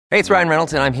Hey, it's Ryan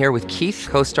Reynolds, and I'm here with Keith,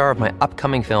 co-star of my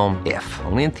upcoming film, If,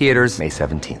 only in theaters May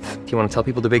 17th. Do you want to tell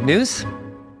people the big news?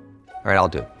 All right, I'll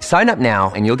do it. Sign up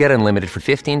now and you'll get unlimited for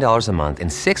 $15 a month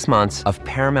and 6 months of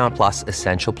Paramount Plus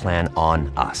Essential Plan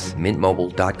on us.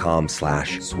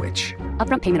 MintMobile.com/switch.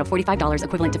 Upfront payment of $45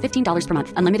 equivalent to $15 per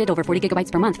month. Unlimited over 40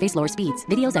 gigabytes per month. Face lower speeds.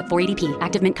 Videos at 480p.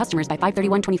 Active Mint customers by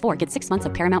 531.24 get 6 months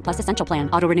of Paramount Plus Essential Plan.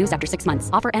 Auto renews after 6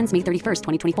 months. Offer ends May 31st,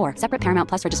 2024. Separate Paramount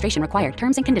Plus registration required.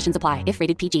 Terms and conditions apply if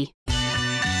rated PG.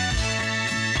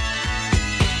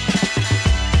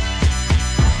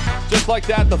 Just like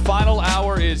that, the final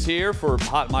hour is here for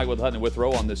Hot Mike with Hutton and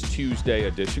Withrow on this Tuesday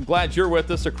edition. Glad you're with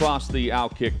us across the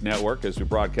Outkick Network as we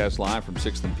broadcast live from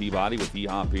 6th and Peabody with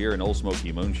E-Hop here and Old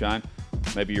Smoky Moonshine.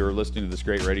 Maybe you're listening to this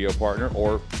great radio partner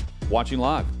or watching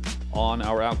live on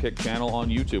our Outkick channel on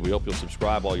YouTube. We hope you'll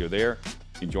subscribe while you're there.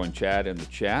 You can join Chad in the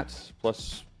chats.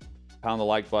 Plus, pound the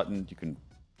like button. You can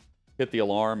hit the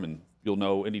alarm, and you'll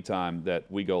know anytime that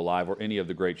we go live or any of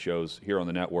the great shows here on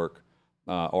the network.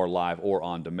 Or live or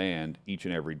on demand each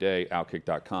and every day.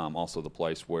 Outkick.com, also the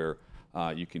place where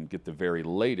you can get the very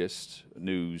latest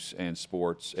news and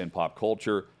sports and pop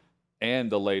culture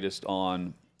and the latest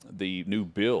on the new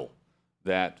bill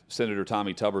that Senator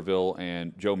Tommy Tuberville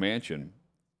and Joe Manchin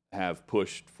have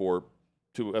pushed for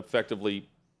to effectively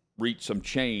reach some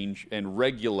change and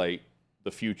regulate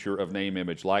the future of name,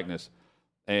 image, likeness.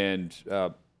 And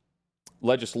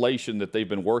legislation that they've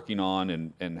been working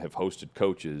on and have hosted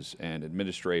coaches and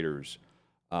administrators.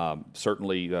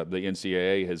 Certainly the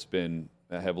NCAA has been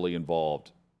heavily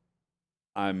involved.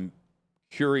 I'm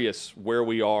curious where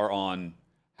we are on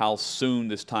how soon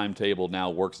this timetable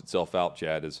now works itself out,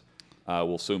 Chad, as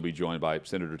we'll soon be joined by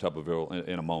Senator Tuberville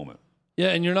in a moment. Yeah,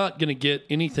 and you're not going to get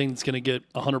anything that's going to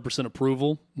get 100%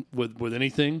 approval with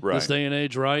anything this day and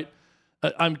age, right?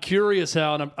 I'm curious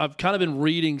how, and I've kind of been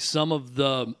reading some of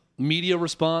the media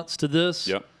response to this.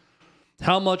 Yep.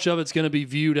 How much of it's going to be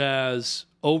viewed as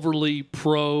overly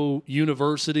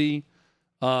pro-university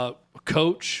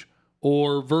coach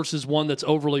or versus one that's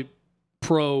overly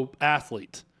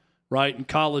pro-athlete, right, and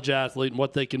college athlete and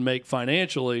what they can make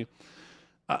financially.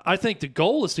 I think the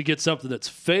goal is to get something that's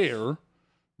fair,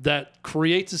 that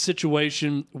creates a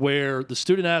situation where the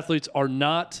student athletes are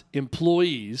not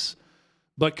employees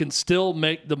but can still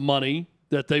make the money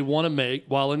that they want to make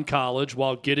while in college,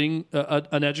 while getting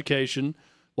an education,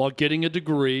 while getting a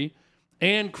degree,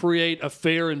 and create a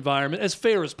fair environment, as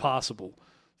fair as possible,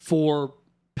 for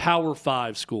Power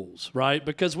 5 schools, right?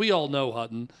 Because we all know,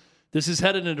 Hutton, this is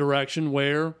headed in a direction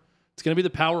where it's going to be the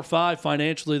Power 5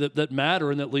 financially that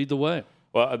matter and that lead the way.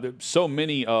 Well, so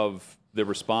many of the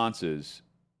responses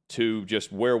to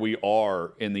just where we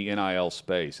are in the NIL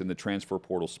space, in the transfer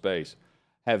portal space,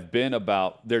 have been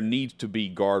about there needs to be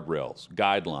guardrails,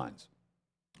 guidelines,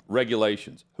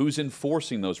 regulations. Who's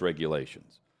enforcing those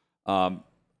regulations?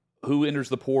 Who enters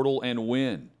the portal and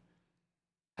when?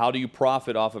 How do you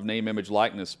profit off of name, image,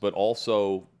 likeness, but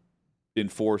also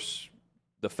enforce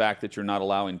the fact that you're not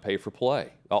allowing pay for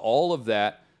play? All of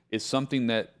that is something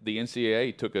that the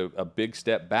NCAA took a big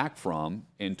step back from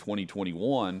in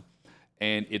 2021,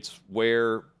 and it's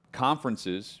where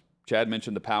conferences, Chad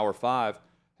mentioned the Power 5,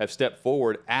 have stepped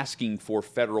forward asking for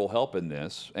federal help in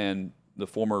this. And the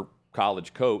former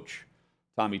college coach,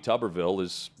 Tommy Tuberville,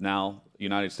 is now a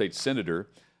United States Senator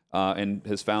and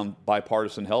has found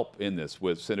bipartisan help in this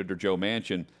with Senator Joe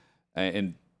Manchin.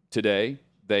 And today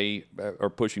they are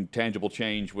pushing tangible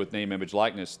change with name, image,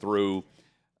 likeness through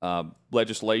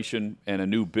legislation and a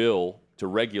new bill to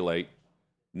regulate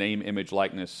name, image,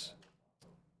 likeness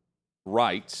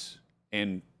rights.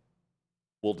 And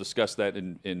we'll discuss that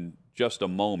in just a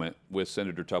moment with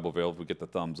Senator Tuberville if we get the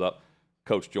thumbs up.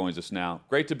 Coach joins us now.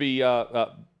 Great to be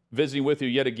visiting with you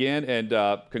yet again, and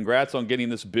congrats on getting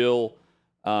this bill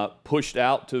pushed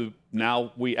out to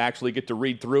now we actually get to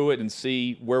read through it and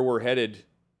see where we're headed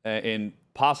in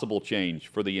possible change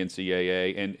for the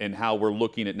NCAA and how we're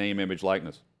looking at name, image,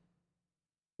 likeness.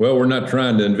 Well, we're not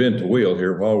trying to invent the wheel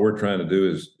here. All we're trying to do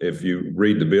is, if you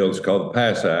read the bill, it's called the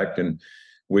PASS Act, and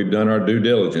we've done our due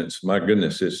diligence. My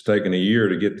goodness, it's taken a year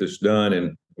to get this done,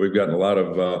 and we've gotten a lot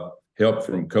of help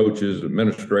from coaches,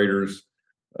 administrators,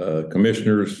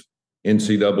 commissioners,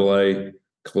 NCAA,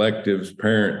 collectives,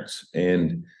 parents,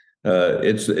 and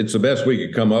it's the best we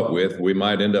could come up with. We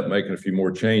might end up making a few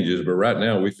more changes, but right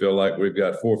now we feel like we've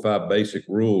got 4 or 5 basic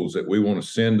rules that we want to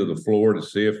send to the floor to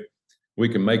see if we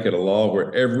can make it a law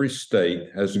where every state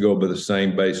has to go by the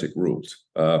same basic rules.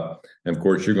 And of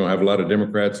course, you're going to have a lot of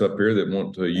Democrats up here that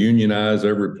want to unionize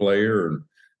every player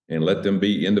and let them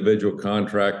be individual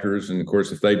contractors. And of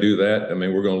course, if they do that, I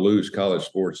mean, we're going to lose college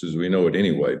sports as we know it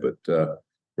anyway. But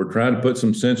we're trying to put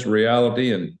some sense of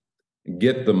reality. And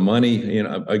get the money.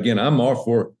 Again, I'm all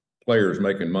for players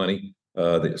making money.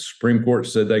 The Supreme Court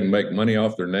said they can make money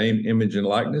off their name, image, and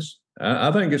likeness.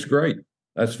 I think it's great.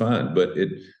 That's fine. But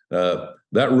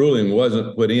that ruling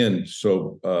wasn't put in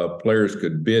so players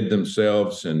could bid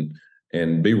themselves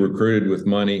and be recruited with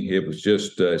money. It was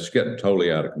just it's getting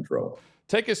totally out of control.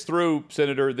 Take us through,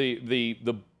 Senator, the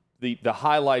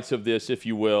highlights of this, if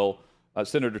you will.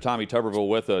 Senator Tommy Tuberville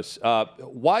with us.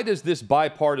 Why does this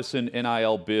bipartisan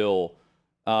NIL bill,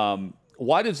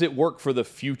 why does it work for the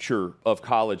future of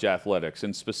college athletics,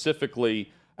 and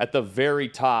specifically at the very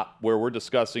top where we're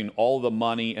discussing all the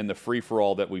money and the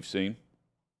free-for-all that we've seen?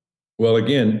 Well,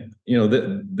 again,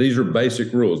 these are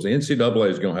basic rules. The NCAA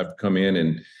is going to have to come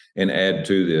in and add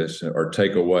to this or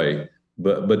take away.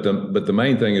 But the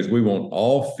main thing is we want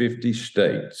all 50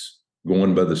 states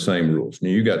going by the same rules. Now,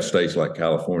 you got states like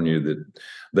California that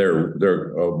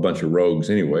they're a bunch of rogues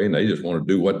anyway, and they just want to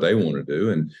do what they want to do,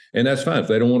 and that's fine. If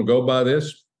they don't want to go by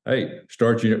this, hey,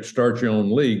 start your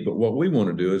own league. But what we want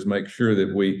to do is make sure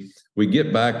that we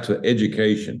get back to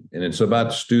education, and it's about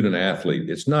the student athlete.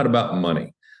 It's not about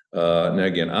money. Now,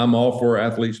 again, I'm all for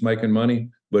athletes making money,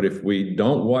 but if we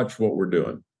don't watch what we're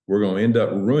doing, we're going to end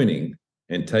up ruining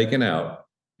and taking out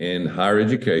in higher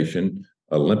education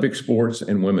Olympic sports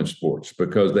and women's sports,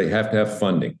 because they have to have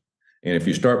funding. And if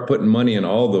you start putting money in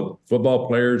all the football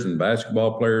players and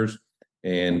basketball players,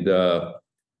 and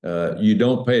you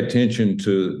don't pay attention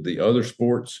to the other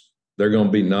sports, they're going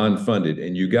to be non-funded,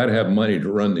 and you got to have money to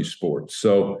run these sports.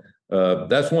 So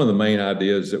that's one of the main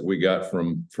ideas that we got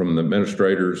from the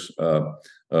administrators, a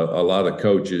lot of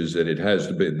coaches, that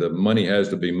the money has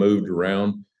to be moved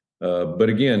around. But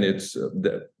again, it's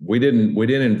we didn't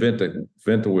invent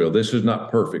the wheel. This is not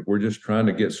perfect. We're just trying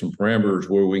to get some parameters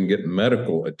where we can get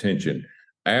medical attention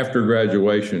after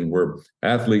graduation, where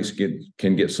athletes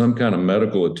can get some kind of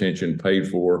medical attention paid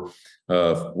for,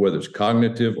 whether it's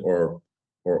cognitive or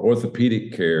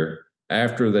orthopedic care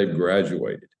after they've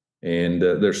graduated. And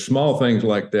there's small things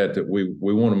like that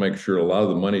we want to make sure a lot of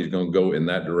the money is going to go in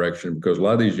that direction, because a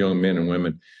lot of these young men and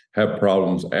women have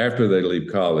problems after they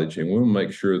leave college, and we want to make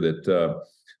sure that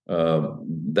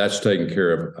that's taken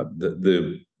care of.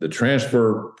 The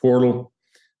transfer portal,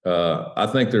 I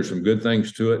think there's some good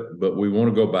things to it, but we want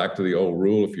to go back to the old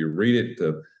rule. If you read it,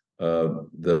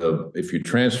 if you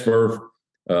transfer,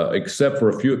 except for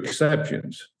a few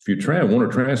exceptions, if you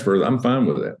want to transfer, I'm fine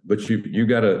with that. But you've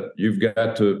got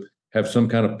to have some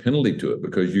kind of penalty to it,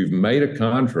 because you've made a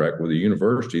contract with a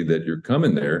university that you're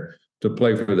coming there to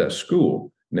play for that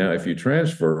school. Now, if you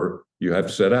transfer, you have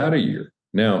to sit out a year.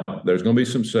 Now, there's going to be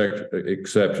some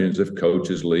exceptions if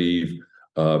coaches leave,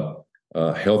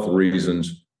 health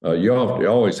reasons. You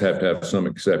always have to have some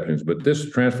exceptions. But this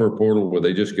transfer portal where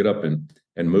they just get up and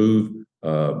move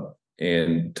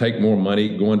and take more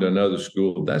money going to another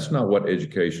school, that's not what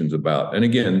education's about. And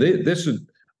again,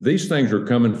 these things are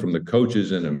coming from the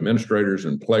coaches and administrators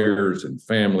and players and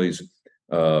families.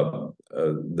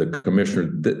 The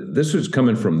commissioner, this is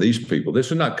coming from these people.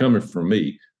 This is not coming from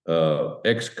me,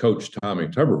 ex-coach Tommy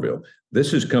Tuberville.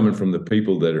 This is coming from the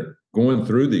people that are going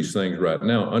through these things right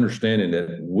now, understanding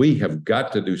that we have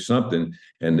got to do something,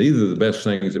 and these are the best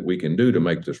things that we can do to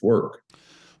make this work.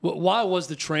 Well, why was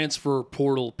the transfer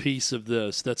portal piece of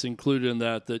this that's included in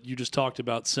that you just talked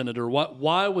about, Senator?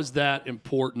 Why was that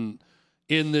important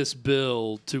in this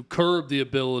bill to curb the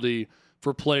ability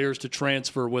for players to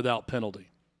transfer without penalty?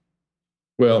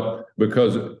 Well,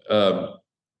 because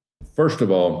first of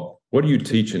all, what are you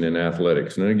teaching in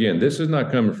athletics? And again, this is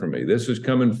not coming from me. This is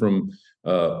coming from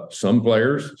some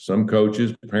players, some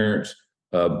coaches, parents.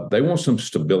 They want some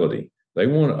stability. They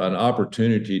want an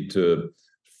opportunity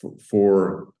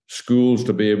for schools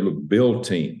to be able to build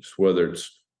teams, whether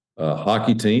it's a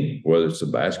hockey team, whether it's a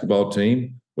basketball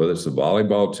team, whether it's a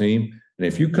volleyball team. And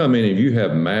if you come in and you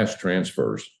have mass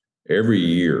transfers every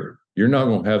year, you're not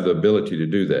going to have the ability to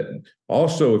do that.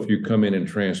 Also, if you come in and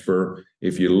transfer,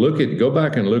 if you go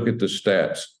back and look at the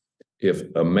stats, if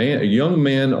a young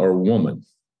man or woman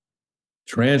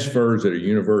transfers at a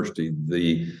university,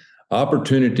 the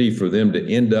opportunity for them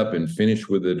to end up and finish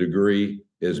with a degree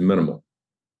is minimal.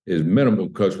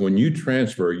 Because when you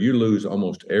transfer, you lose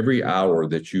almost every hour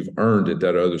that you've earned at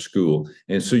that other school.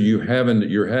 And so you're having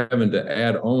to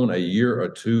add on a year or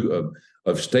two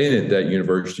of staying at that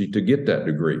university to get that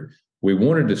degree. We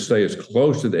wanted to stay as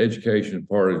close to the education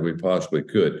part as we possibly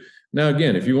could. Now,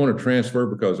 again, if you want to transfer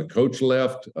because a coach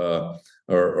left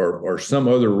or some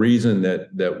other reason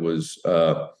that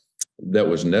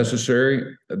was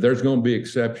necessary, there's going to be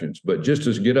exceptions. But just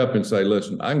to get up and say,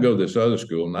 listen, I can go to this other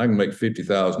school and I can make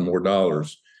 $50,000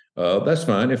 more. That's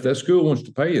fine. If that school wants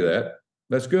to pay you that,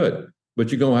 that's good.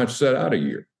 but you're going to have to sit out a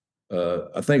year.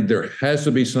 I think there has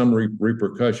to be some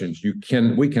repercussions.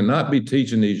 We cannot be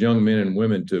teaching these young men and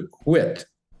women to quit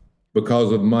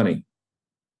because of money.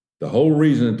 The whole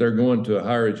reason that they're going to a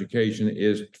higher education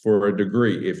is for a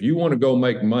degree. If you want to go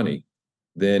make money,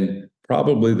 then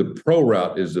probably the pro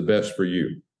route is the best for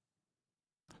you.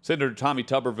 Senator Tommy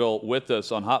Tuberville with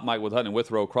us on Hot Mic with Hutton and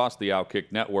Withrow across the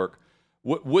Outkick Network.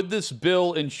 Would this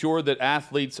bill ensure that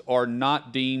athletes are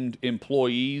not deemed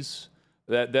employees?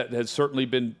 That has certainly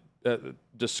been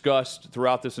discussed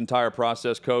throughout this entire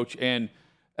process, Coach. And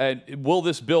will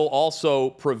this bill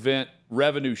also prevent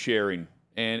revenue sharing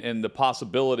and the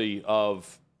possibility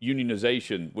of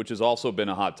unionization, which has also been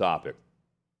a hot topic?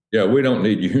 Yeah, we don't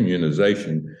need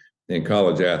unionization in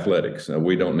college athletics.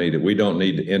 We don't need it. We don't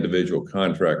need individual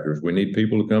contractors. We need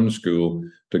people to come to school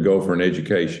to go for an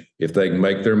education. If they can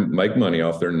make money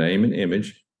off their name and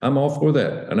image, I'm all for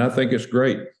that. And I think it's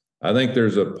great. I think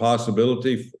there's a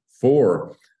possibility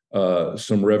for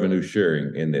some revenue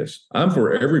sharing in this. I'm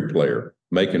for every player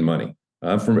making money.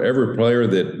 I'm from every player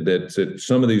that's at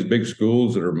some of these big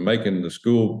schools that are making the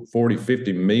school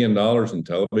 $40-50 million in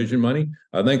television money.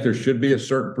 I think there should be a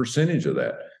certain percentage of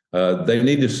that. They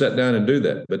need to sit down and do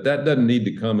that, but that doesn't need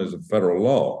to come as a federal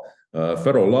law.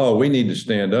 Federal law, we need to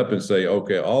stand up and say,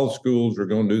 okay, all schools are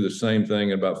going to do the same thing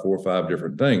in about 4 or 5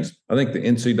 different things. I think the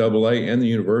NCAA and the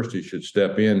university should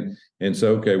step in and say,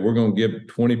 okay, we're going to give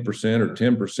 20% or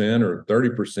 10% or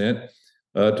 30%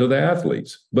 to the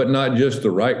athletes, but not just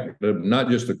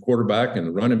the quarterback and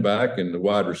the running back and the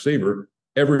wide receiver,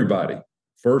 everybody,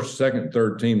 first, second,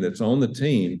 third team that's on the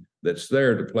team that's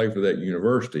there to play for that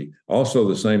university. Also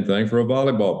the same thing for a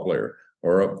volleyball player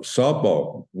or a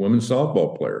women's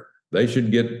softball player. They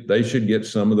should get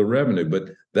some of the revenue, but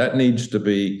that needs to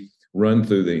be run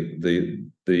through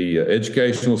the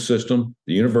educational system,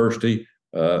 the university.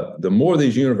 The more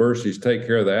these universities take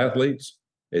care of the athletes,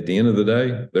 at the end of the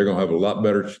day, they're going to have a lot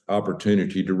better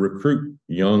opportunity to recruit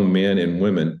young men and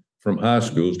women from high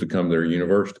schools to come to their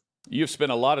university. You've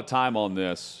spent a lot of time on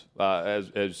this,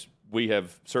 as we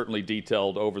have certainly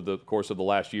detailed over the course of the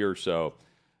last year or so.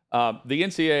 The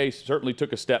NCAA certainly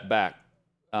took a step back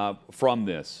from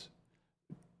this.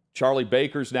 Charlie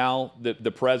Baker's now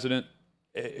the president.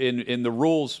 In the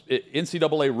rules,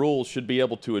 NCAA rules should be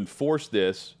able to enforce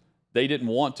this. They didn't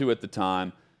want to at the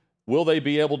time. Will they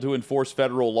be able to enforce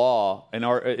federal law? And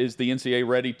is the NCAA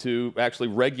ready to actually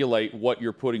regulate what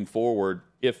you're putting forward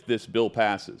if this bill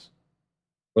passes?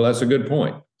 Well, that's a good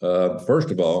point.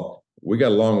 First of all, we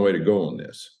got a long way to go on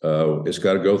this. It's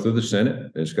got to go through the Senate.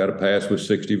 And it's got to pass with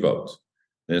 60 votes.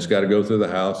 Then it's got to go through the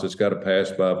House. It's got to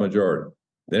pass by a majority.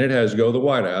 Then it has to go to the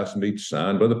White House and be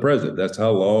signed by the president. That's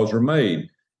how laws are made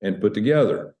and put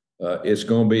together. It's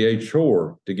going to be a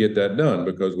chore to get that done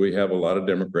because we have a lot of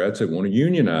Democrats that want to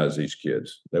unionize these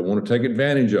kids. They want to take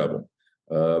advantage of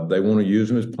them. They want to use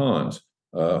them as pawns.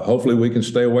 Hopefully we can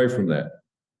stay away from that.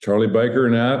 Charlie Baker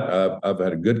and I've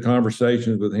had a good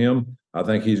conversations with him. I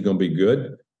think he's going to be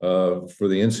good for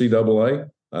the NCAA.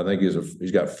 I think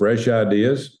he's got fresh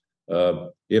ideas.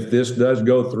 If this does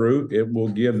go through, it will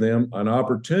give them an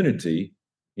opportunity,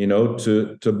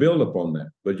 to build upon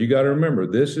that. But you got to remember,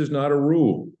 this is not a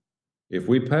rule. If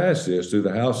we pass this through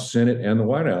the House, Senate, and the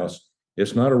White House,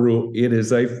 it's not a rule. It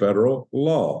is a federal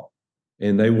law,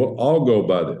 and they will all go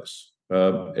by this.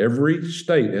 Every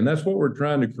state, and that's what we're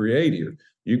trying to create here.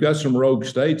 You've got some rogue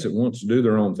states that wants to do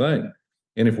their own thing.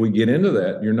 And if we get into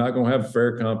that, you're not going to have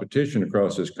fair competition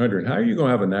across this country. And how are you going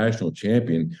to have a national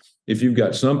champion if you've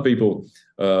got some people,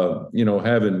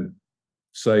 having,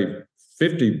 say,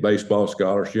 50 baseball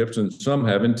scholarships and some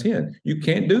having 10? You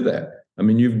can't do that. I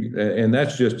mean, and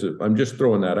that's I'm just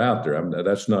throwing that out there.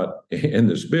 That's not in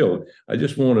this bill. I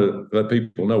just want to let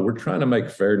people know we're trying to make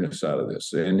fairness out of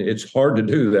this. And it's hard to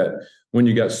do that when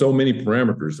you got so many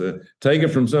parameters. Take it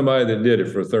from somebody that did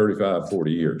it for 35,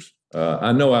 40 years.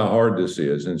 I know how hard this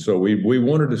is. And so we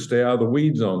wanted to stay out of the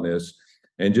weeds on this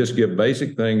and just give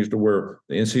basic things to where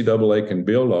the NCAA can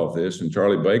build off this, and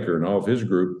Charlie Baker and all of his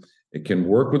group, it can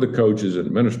work with the coaches and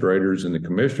administrators and the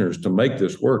commissioners to make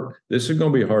this work. This is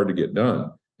going to be hard to get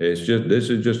done. This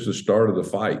is just the start of the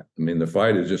fight. I mean, the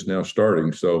fight is just now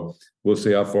starting. So we'll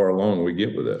see how far along we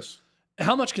get with this.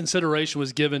 How much consideration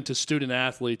was given to student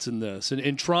athletes in this? And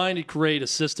in trying to create a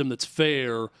system that's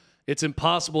fair, it's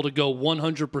impossible to go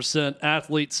 100%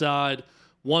 athlete side,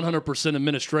 100%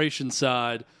 administration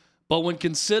side. But when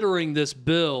considering this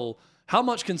bill, how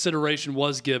much consideration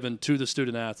was given to the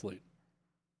student athlete?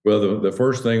 Well, the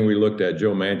first thing we looked at,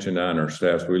 Joe Manchin and I and our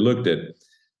staff, we looked at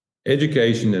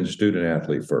education and student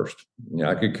athlete first.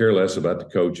 I could care less about the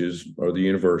coaches or the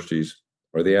universities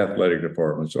or the athletic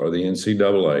departments or the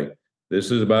NCAA. This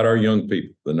is about our young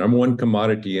people. The number one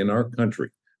commodity in our country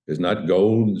is not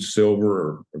gold and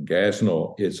silver or gas and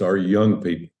oil. It's our young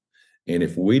people. And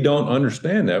if we don't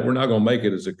understand that, we're not going to make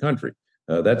it as a country.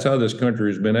 That's how this country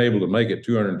has been able to make it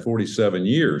 247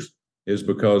 years, is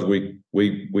because we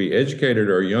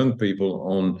educated our young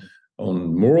people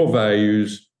on moral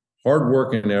values, hard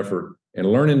work and effort, and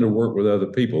learning to work with other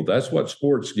people. That's what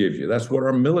sports gives you. That's what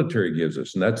our military gives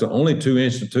us. And that's the only two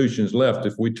institutions left.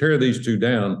 If we tear these two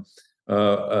down,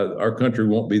 our country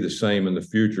won't be the same in the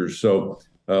future. So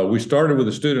we started with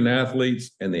the student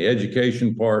athletes and the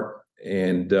education part.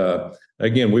 And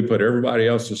again, we put everybody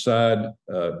else aside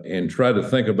and try to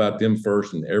think about them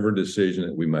first in every decision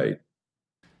that we made.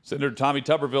 Senator Tommy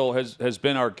Tuberville has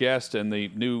been our guest, and the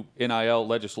new NIL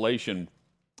legislation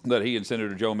that he and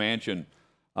Senator Joe Manchin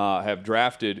have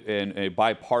drafted in a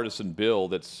bipartisan bill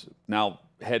that's now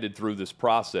headed through this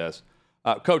process.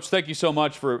 Coach, thank you so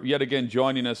much for yet again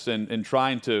joining us and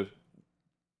trying to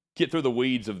get through the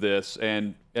weeds of this.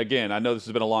 And again, I know this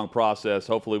has been a long process.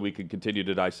 Hopefully we can continue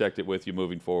to dissect it with you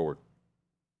moving forward.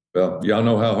 Well, y'all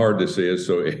know how hard this is,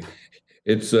 so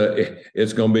it's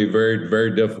going to be very,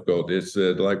 very difficult. It's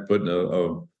like putting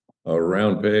a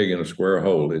round peg in a square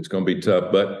hole. It's going to be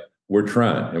tough, but we're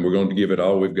trying, and we're going to give it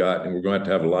all we've got, and we're going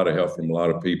to have a lot of help from a lot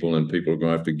of people, and people are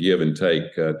going to have to give and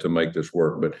take to make this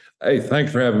work. But, hey, thanks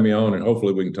for having me on, and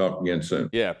hopefully we can talk again soon.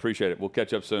 Yeah, appreciate it. We'll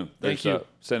catch up soon. Thank you.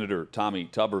 Senator Tommy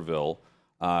Tuberville,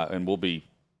 and we'll be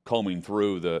combing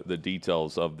through the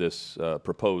details of this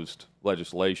proposed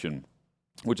legislation,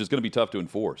 which is going to be tough to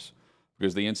enforce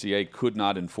because the NCAA could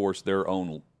not enforce their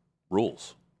own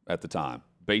rules at the time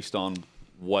based on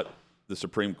what the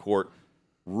Supreme Court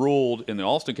ruled in the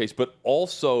Alston case, but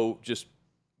also just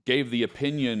gave the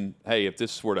opinion, hey, if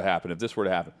this were to happen,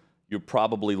 you'd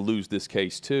probably lose this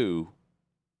case too.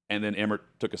 And then Emmert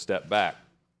took a step back.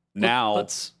 Now,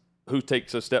 who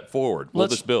takes a step forward?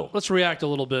 This bill. Let's react a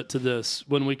little bit to this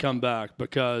when we come back,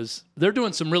 because they're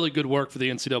doing some really good work for the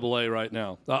NCAA right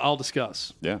now. I'll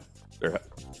discuss. Yeah, they're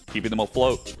keeping them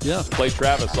afloat. Yeah. Clay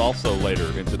Travis also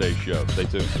later in today's show. Stay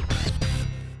tuned.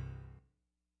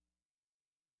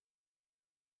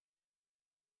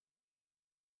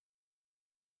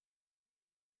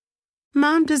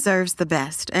 Mom deserves the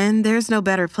best, and there's no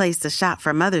better place to shop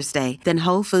for Mother's Day than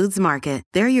Whole Foods Market.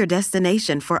 They're your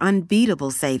destination for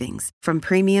unbeatable savings, from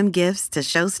premium gifts to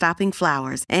show-stopping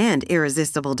flowers and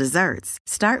irresistible desserts.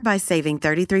 Start by saving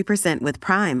 33% with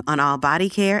Prime on all body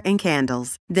care and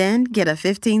candles. Then get a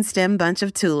 15-stem bunch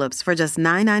of tulips for just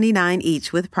 $9.99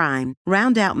 each with Prime.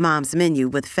 Round out Mom's menu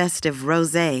with festive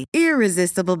rosé,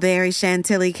 irresistible berry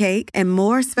chantilly cake, and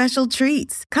more special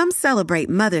treats. Come celebrate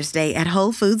Mother's Day at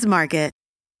Whole Foods Market.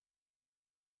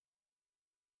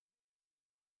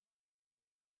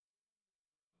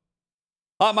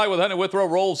 Hot Mike with Hunter Withrow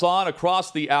rolls on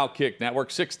across the Outkick Network.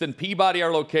 6th and Peabody,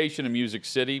 our location in Music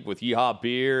City, with Yeehaw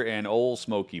Beer and Old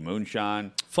Smoky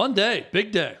Moonshine. Fun day,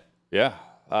 big day. Yeah.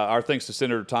 Our thanks to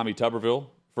Senator Tommy Tuberville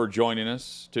for joining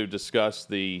us to discuss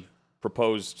the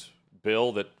proposed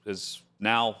bill that is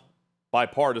now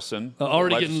bipartisan.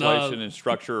 Already legislation and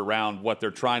structure around what they're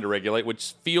trying to regulate,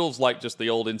 which feels like just the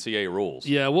old NCAA rules.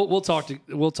 Yeah, we'll talk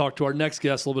to our next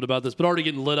guest a little bit about this, but already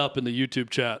getting lit up in the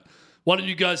YouTube chat. Why don't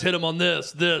you guys hit him on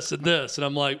this, and this? And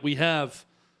I'm like, we have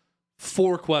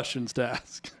 4 questions to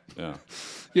ask. Yeah.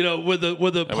 You know, with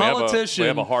a politician, we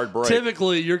have a hard break.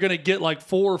 Typically, you're going to get like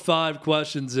 4 or 5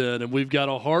 questions in, and we've got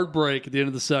a hard break at the end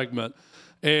of the segment.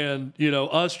 And, you know,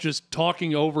 us just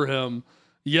talking over him,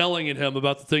 yelling at him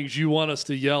about the things you want us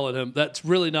to yell at him, that's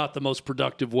really not the most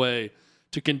productive way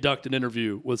to conduct an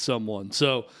interview with someone.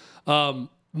 So,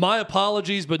 my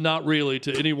apologies, but not really,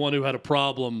 to anyone who had a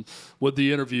problem with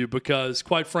the interview, because,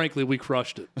 quite frankly, we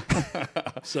crushed it.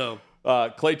 So,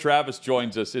 Clay Travis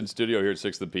joins us in studio here at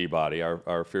 6th and Peabody,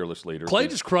 our fearless leader. Clay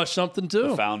just crushed something, too.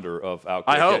 The founder of Outkick.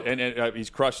 I hope. And he's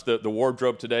crushed the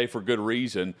wardrobe today for good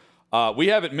reason. We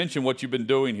haven't mentioned what you've been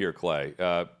doing here, Clay.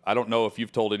 I don't know if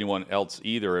you've told anyone else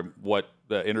either what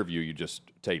the interview you just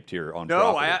taped here on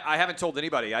No, property. I haven't told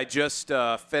anybody. I just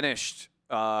finished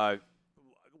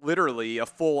literally a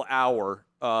full hour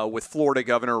with Florida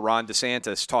Governor Ron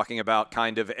DeSantis talking about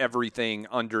kind of everything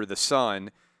under the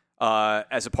sun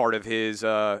as a part of his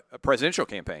presidential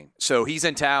campaign. So he's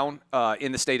in town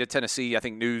in the state of Tennessee. I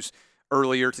think news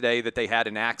earlier today that they had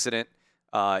an accident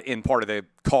in part of the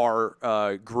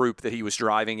car group that he was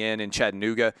driving in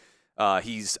Chattanooga.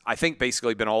 He's, I think,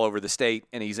 basically been all over the state,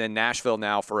 and he's in Nashville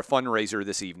now for a fundraiser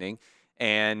this evening.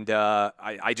 And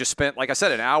I just spent, like I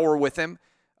said, an hour with him.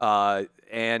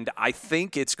 And I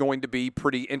think it's going to be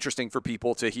pretty interesting for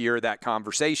people to hear that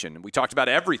conversation. We talked about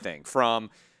everything from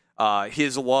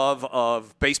his love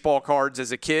of baseball cards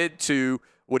as a kid to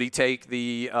would he take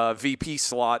the VP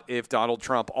slot if Donald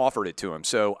Trump offered it to him.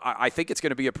 So I think it's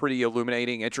going to be a pretty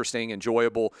illuminating, interesting,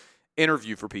 enjoyable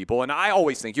interview for people. And I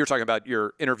always think, you're talking about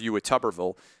your interview with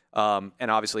Tuberville,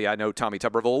 and obviously I know Tommy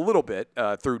Tuberville a little bit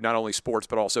through not only sports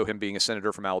but also him being a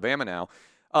senator from Alabama now.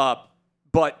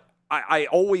 But I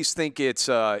always think it's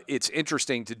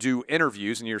interesting to do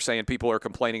interviews, and you're saying people are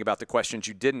complaining about the questions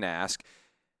you didn't ask.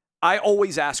 I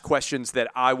always ask questions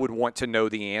that I would want to know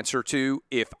the answer to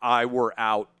if I were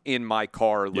out in my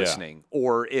car listening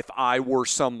or if I were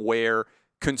somewhere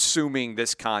consuming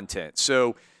this content.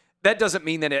 So that doesn't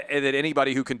mean that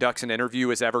anybody who conducts an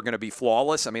interview is ever going to be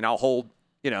flawless. I mean, I'll hold,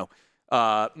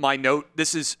 my note.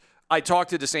 I talked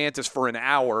to DeSantis for an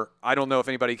hour. I don't know if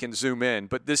anybody can zoom in,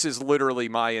 but this is literally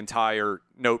my entire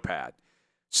notepad.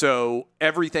 So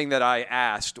everything that I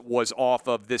asked was off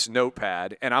of this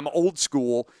notepad, and I'm old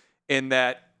school in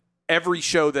that every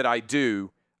show that I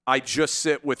do, I just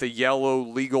sit with a yellow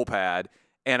legal pad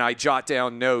and I jot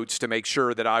down notes to make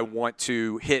sure that I want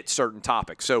to hit certain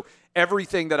topics. So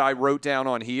everything that I wrote down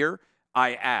on here,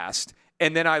 I asked,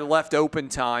 and then I left open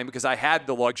time because I had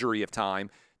the luxury of time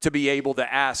to be able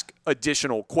to ask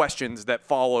additional questions that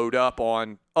followed up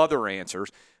on other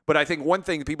answers. But I think one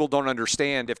thing people don't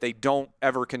understand if they don't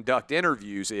ever conduct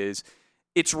interviews is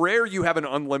it's rare you have an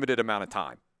unlimited amount of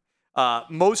time.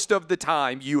 Most of the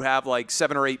time you have like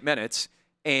 7 or 8 minutes,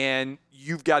 and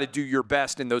you've got to do your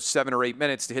best in those 7 or 8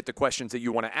 minutes to hit the questions that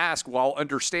you want to ask while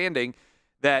understanding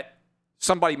that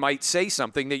somebody might say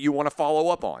something that you want to follow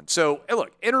up on. So, hey,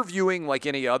 look, interviewing like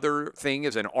any other thing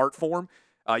is an art form.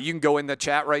 You can go in the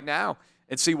chat right now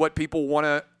and see what people want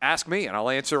to ask me, and I'll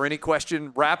answer any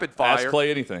question rapid fire. Ask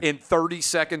Clay anything. In 30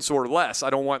 seconds or less. I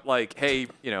don't want like, hey,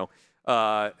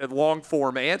 long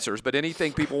form answers, but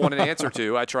anything people want an answer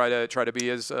to, I try to be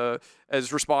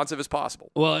as responsive as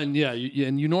possible. Well, and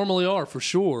you normally are for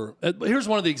sure. Here's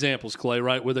one of the examples, Clay,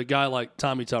 right, with a guy like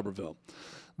Tommy Tuberville.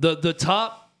 The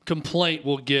top complaint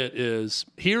we'll get is,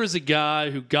 here is a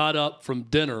guy who got up from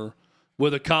dinner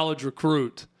with a college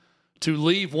recruit to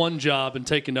leave one job and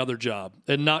take another job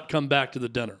and not come back to the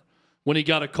dinner when he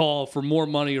got a call for more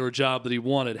money or a job that he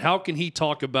wanted. How can he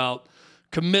talk about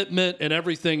commitment and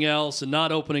everything else and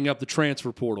not opening up the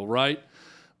transfer portal, right?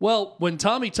 Well, when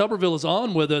Tommy Tuberville is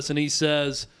on with us and he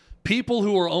says, people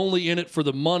who are only in it for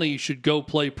the money should go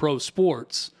play pro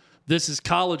sports. This is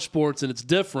college sports and it's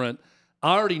different.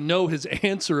 I already know his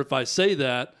answer if I say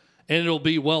that, and it'll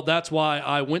be, well, that's why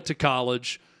I went to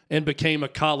college and became a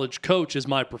college coach as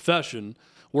my profession,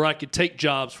 where I could take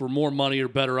jobs for more money or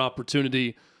better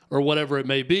opportunity or whatever it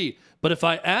may be. But if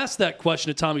I ask that question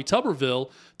to Tommy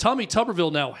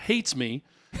Tuberville now hates me,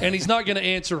 and he's not going to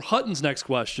answer Hutton's next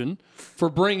question for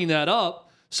bringing that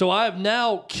up. So I have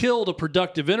now killed a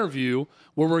productive interview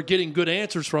where we're getting good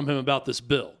answers from him about this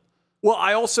bill.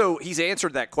 Well, he's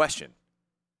answered that question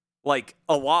like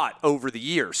a lot over the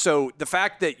years. So the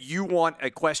fact that you want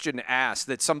a question asked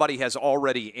that somebody has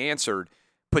already answered,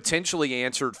 potentially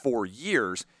answered for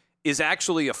years, is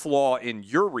actually a flaw in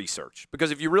your research.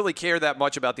 Because if you really care that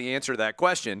much about the answer to that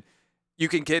question, you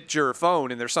can get your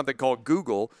phone, and there's something called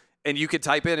Google, and you can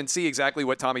type in and see exactly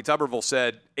what Tommy Tuberville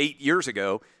said 8 years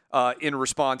ago in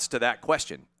response to that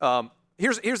question.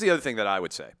 Here's the other thing that I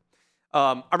would say.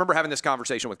 I remember having this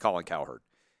conversation with Colin Cowherd.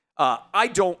 I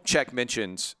don't check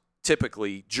mentions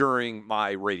typically during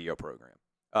my radio program.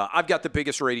 I've got the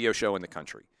biggest radio show in the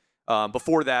country.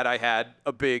 Before that, I had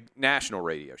a big national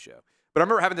radio show. But I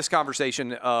remember having this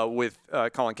conversation with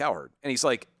Colin Cowherd, and he's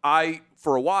like, I,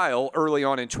 for a while, early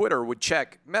on in Twitter, would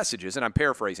check messages, and I'm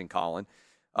paraphrasing Colin,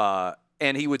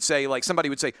 and he would say, like, somebody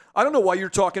would say, I don't know why you're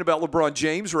talking about LeBron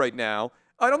James right now.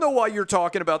 I don't know why you're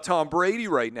talking about Tom Brady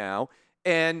right now.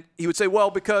 And he would say,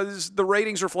 well, because the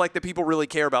ratings reflect that people really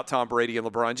care about Tom Brady and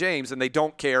LeBron James, and they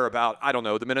don't care about, I don't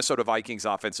know, the Minnesota Vikings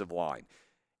offensive line.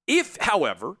 If,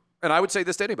 however, and I would say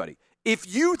this to anybody,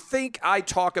 if you think I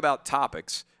talk about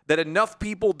topics that enough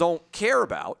people don't care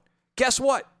about, guess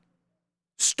what?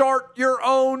 Start your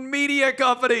own media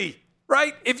company,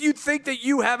 right? If you think that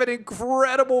you have an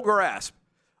incredible grasp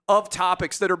of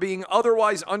topics that are being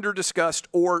otherwise under-discussed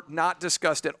or not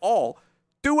discussed at all,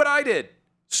 do what I did.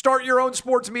 Start your own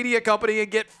sports media company and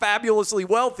get fabulously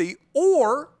wealthy,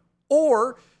 or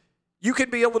you can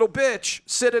be a little bitch,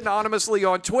 sit anonymously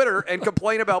on Twitter and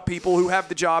complain about people who have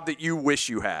the job that you wish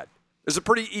you had. It's a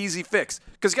pretty easy fix.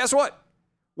 Because guess what?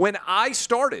 When I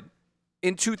started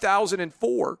in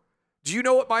 2004, do you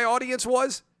know what my audience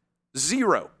was?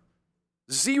 Zero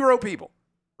people,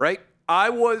 right? I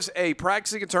was a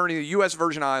practicing attorney in the U.S.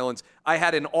 Virgin Islands. I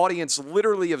had an audience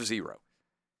literally of zero.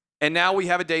 And now we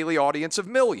have a daily audience of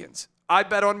millions. I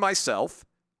bet on myself.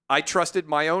 I trusted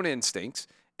my own instincts.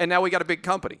 And now we got a big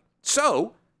company.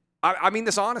 So, I mean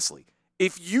this honestly.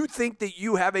 If you think that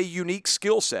you have a unique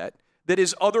skill set that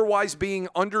is otherwise being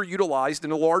underutilized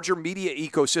in a larger media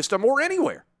ecosystem or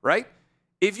anywhere, right?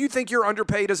 If you think you're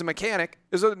underpaid as a mechanic,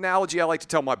 there's an analogy I like to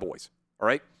tell my boys, all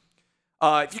right?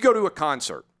 If you go to a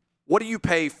concert, what do you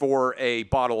pay for a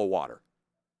bottle of water?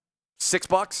 $6?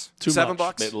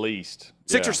 $7? At least.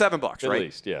 $6 or $7, right? At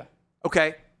least, yeah.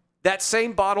 Okay. That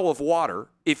same bottle of water,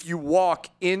 if you walk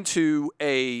into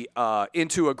a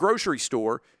grocery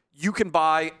store, you can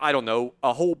buy, I don't know,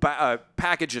 a whole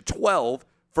package of 12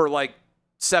 for like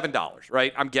 $7,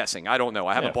 right? I'm guessing. I don't know.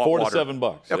 I haven't bought water. $4 to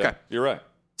 $7. Okay. Yeah, you're right.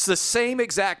 It's the same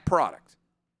exact product.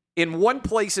 In one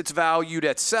place, it's valued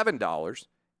at $7.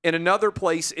 In another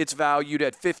place, it's valued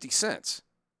at 50 cents.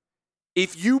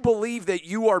 If you believe that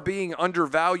you are being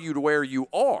undervalued where you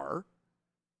are,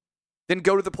 then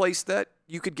go to the place that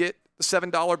you could get the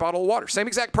 $7 bottle of water. Same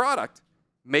exact product.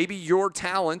 Maybe your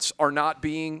talents are not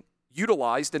being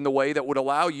utilized in the way that would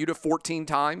allow you to 14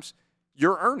 times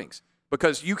your earnings,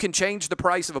 because you can change the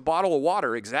price of a bottle of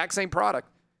water, exact same product,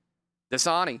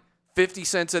 Dasani, 50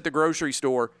 cents at the grocery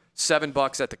store,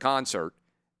 $7 at the concert.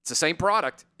 It's the same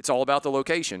product. It's all about the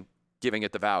location, giving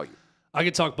it the value. I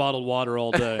could talk bottled water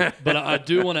all day, but I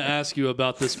do want to ask you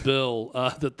about this bill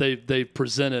that they've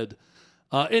presented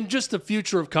and just the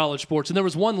future of college sports. And there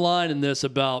was one line in this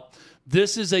about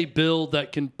this is a bill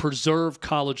that can preserve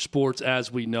college sports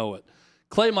as we know it.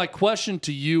 Clay, my question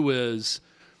to you is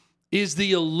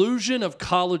the illusion of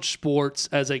college sports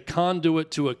as a conduit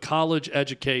to a college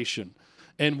education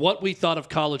and what we thought of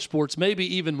college sports, maybe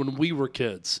even when we were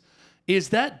kids, is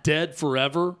that dead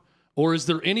forever? Or is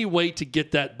there any way to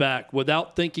get that back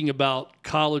without thinking about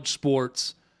college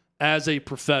sports as a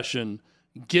profession,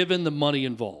 given the money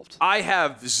involved? I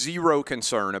have zero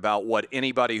concern about what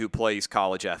anybody who plays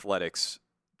college athletics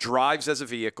drives as a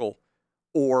vehicle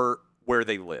or where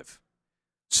they live.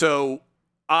 So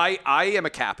I am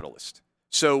a capitalist.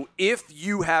 So if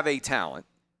you have a talent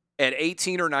at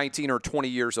 18 or 19 or 20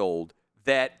 years old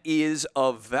that is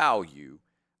of value,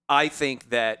 I think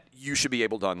that you should be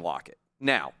able to unlock it.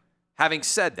 Now, having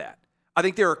said that, I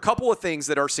think there are a couple of things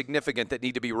that are significant that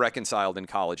need to be reconciled in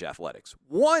college athletics.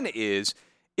 One is,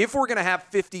 if we're going to have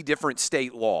 50 different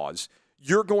state laws,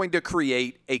 you're going to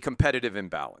create a competitive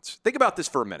imbalance. Think about this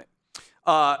for a minute.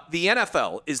 The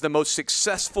NFL is the most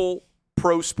successful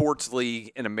pro sports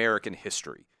league in American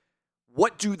history.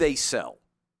 What do they sell?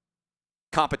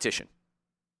 Competition.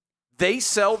 They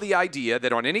sell the idea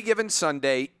that on any given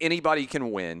Sunday, anybody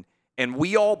can win, and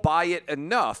we all buy it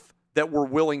enough that we're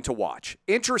willing to watch.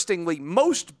 Interestingly,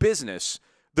 most business,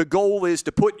 the goal is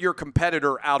to put your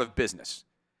competitor out of business.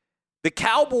 The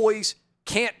Cowboys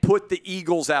can't put the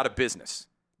Eagles out of business.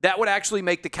 That would actually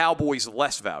make the Cowboys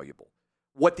less valuable.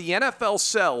 What the NFL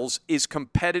sells is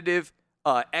competitive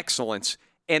excellence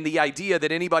and the idea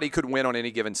that anybody could win on any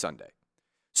given Sunday.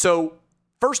 So,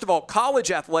 first of all,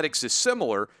 college athletics is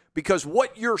similar because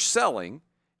what you're selling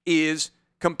is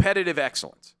competitive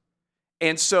excellence.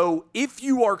 And so if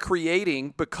you are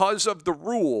creating, because of the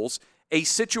rules, a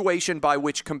situation by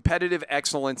which competitive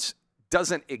excellence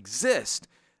doesn't exist,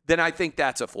 then I think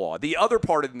that's a flaw. The other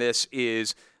part of this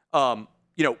is,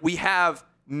 we have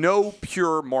no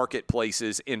pure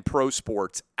marketplaces in pro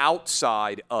sports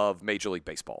outside of Major League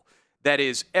Baseball. That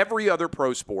is, every other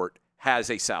pro sport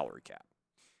has a salary cap.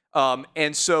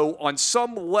 And so on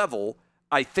some level,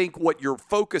 I think what you're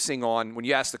focusing on when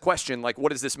you ask the question, like,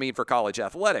 what does this mean for college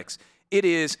athletics? It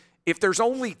is, if there's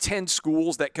only 10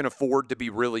 schools that can afford to be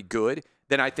really good,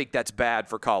 then I think that's bad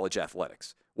for college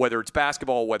athletics, whether it's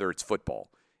basketball, whether it's football.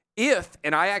 If,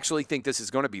 and I actually think this is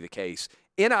going to be the case,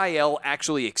 NIL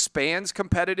actually expands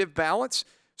competitive balance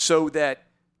so that,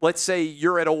 let's say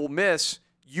you're at Ole Miss,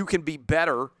 you can be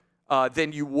better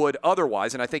than you would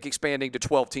otherwise, and I think expanding to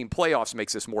 12-team playoffs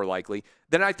makes this more likely,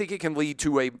 then I think it can lead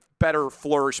to a better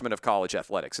flourishment of college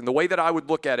athletics. And the way that I would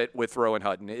look at it with Rowan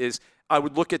Hutton is I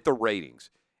would look at the ratings.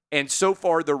 And so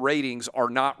far, the ratings are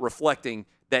not reflecting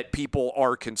that people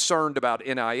are concerned about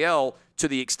NIL to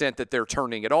the extent that they're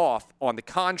turning it off. On the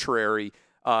contrary,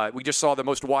 we just saw the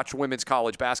most watched women's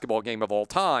college basketball game of all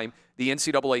time. The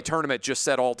NCAA tournament just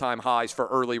set all-time highs for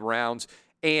early rounds,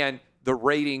 and the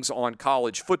ratings on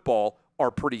college football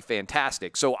are pretty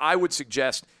fantastic. So I would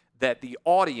suggest that the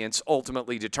audience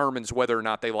ultimately determines whether or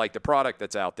not they like the product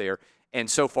that's out there. And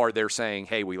so far, they're saying,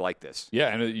 hey, we like this. Yeah,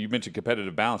 and you mentioned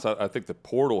competitive balance. I think the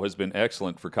portal has been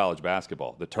excellent for college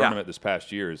basketball. The tournament this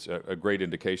past year is a great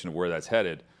indication of where that's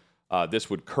headed. This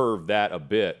would curve that a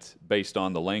bit based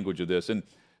on the language of this. And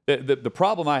The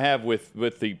problem I have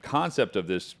with the concept of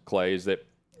this, Clay, is that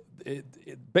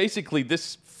basically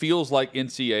this feels like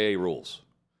NCAA rules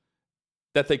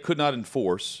that they could not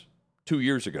enforce 2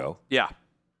 years ago. Yeah.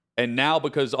 And now,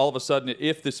 because all of a sudden,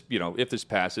 if this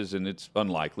passes, and it's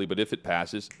unlikely, but if it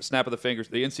passes, snap of the fingers,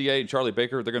 the NCAA and Charlie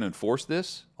Baker, they're going to enforce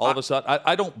this all of a sudden.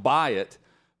 I don't buy it,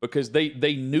 because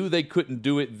they knew they couldn't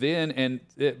do it then, and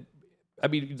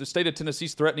the state of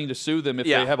Tennessee's threatening to sue them if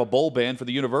they have a bowl ban for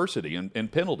the university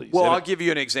and penalties. Well, I'll give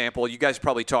you an example. You guys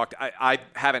probably talked. I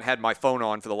haven't had my phone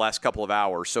on for the last couple of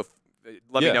hours, so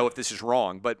let me know if this is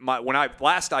wrong. But when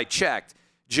I checked,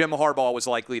 Jim Harbaugh was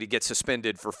likely to get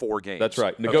suspended for 4 games. That's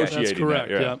right. Negotiating. That's correct.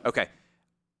 Yeah. Okay.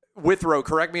 Withrow,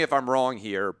 correct me if I'm wrong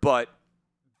here, but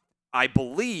I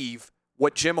believe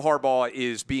what Jim Harbaugh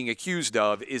is being accused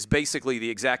of is basically the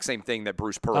exact same thing that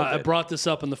Bruce Pearl did. I brought this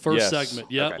up in the first segment.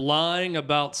 Yep. Okay. Lying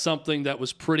about something that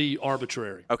was pretty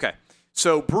arbitrary. Okay.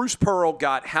 So Bruce Pearl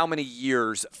got how many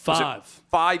years? 5.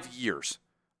 5 years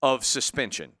of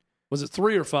suspension. Was it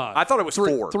 3 or 5? I thought it was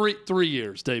 4. 3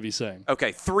 years, Davey's saying.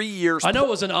 Okay, 3 years. I know it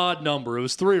was an odd number. It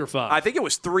was 3 or 5. I think it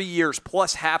was 3 years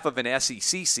plus half of an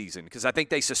SEC season, because I think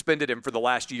they suspended him for the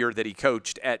last year that he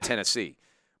coached at Tennessee.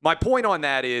 My point on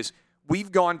that is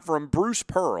we've gone from Bruce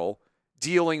Pearl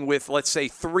dealing with, let's say,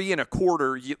 3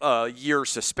 1/4 year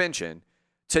suspension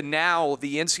to now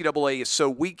the NCAA is so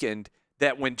weakened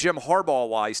that when Jim Harbaugh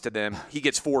lies to them, he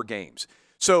gets 4 games.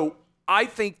 So I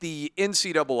think the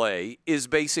NCAA is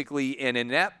basically an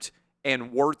inept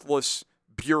and worthless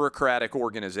bureaucratic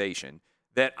organization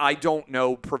that I don't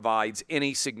know provides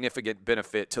any significant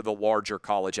benefit to the larger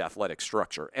college athletic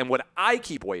structure. And what I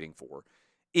keep waiting for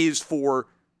is for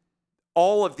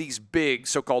all of these big,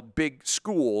 so-called big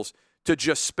schools to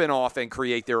just spin off and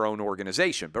create their own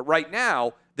organization. But right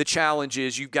now, the challenge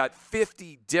is you've got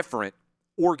 50 different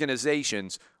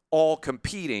organizations all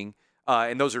competing,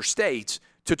 and those are states,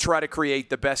 to try to create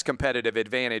the best competitive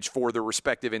advantage for the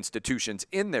respective institutions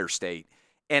in their state.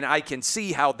 And I can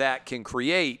see how that can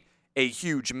create a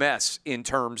huge mess in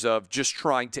terms of just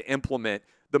trying to implement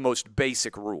the most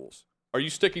basic rules. Are you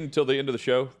sticking till the end of the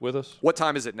show with us? What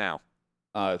time is it now?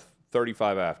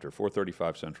 35 after,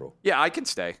 4:35 Central. Yeah, I can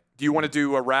stay. Do you want to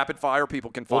do a rapid fire? People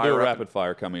can fire. We'll do a rapid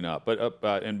fire coming up,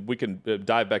 and we can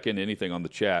dive back into anything on the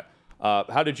chat. How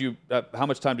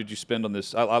much time did you spend on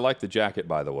this? I like the jacket,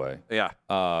 by the way. Yeah.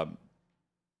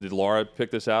 Did Laura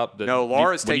pick this out? No,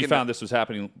 Laura's taken. When you found this was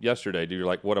happening yesterday, you were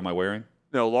like, "What am I wearing?"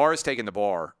 No, Laura's taking the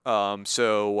bar. The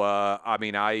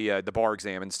bar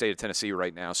exam in the state of Tennessee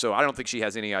right now. So I don't think she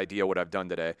has any idea what I've done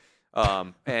today.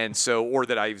 Or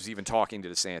that I was even talking to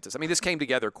DeSantis. I mean, this came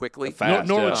together quickly.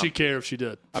 Nor would she care if she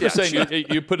did. I'm just saying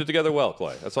you put it together well,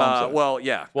 Clay. That's all I'm saying. Well,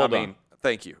 yeah. Well done.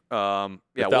 Thank you.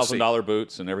 $1,000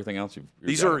 boots and everything else.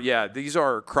 These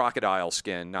are crocodile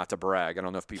skin. Not to brag. I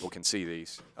don't know if people can see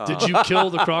these. Did you kill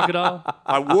the crocodile?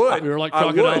 I would. You were like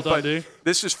Crocodile Dundee.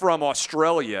 This is from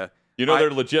Australia. You know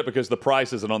they're legit because the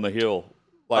price isn't on the hill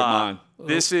like mine.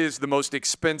 This is the most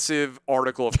expensive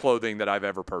article of clothing that I've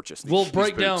ever purchased. We'll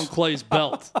break down Clay's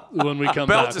belt when we come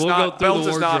belt back. Is we'll not, go through belt the is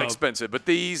wardrobe. not expensive, but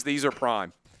these are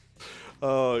prime.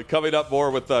 Coming up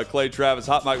more with Clay Travis,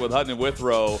 Hot Mic with Hutton and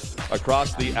Withrow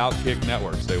across the Outkick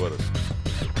Network. Stay with us.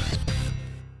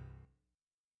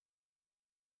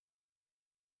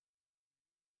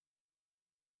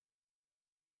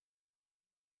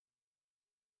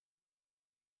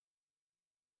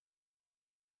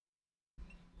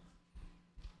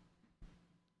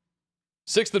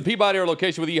 Sixth and Peabody, our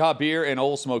location with Yeehaw Beer and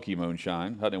Old Smoky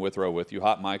Moonshine. Hutton and Withrow with you.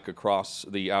 Hot Mic across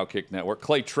the Outkick Network.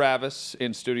 Clay Travis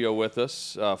in studio with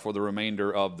us for the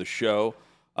remainder of the show.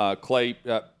 Clay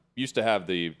used to have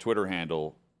the Twitter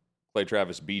handle, Clay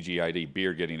Travis BGID,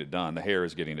 beer getting it done. The hair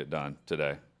is getting it done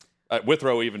today.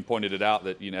 Withrow even pointed it out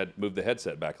that you had moved the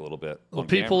headset back a little bit. Well,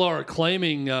 people are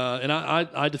claiming, and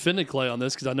I defended Clay on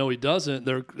this because I know he doesn't.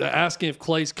 They're asking if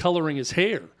Clay's coloring his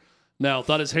hair. Now,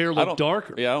 thought his hair looked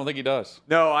darker. Yeah, I don't think he does.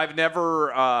 No, I've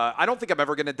never. I don't think I'm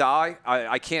ever going to dye.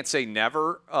 I can't say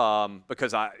never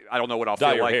because I don't know what I'll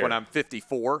feel like when I'm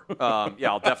 54.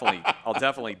 I'll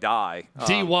definitely die.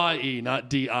 DYE, not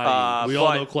DIE. We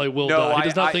all know Clay will die. He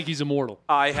does not think he's immortal.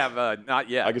 I have not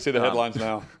yet. I can see the headlines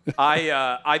now.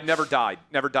 I've never dyed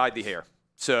the hair.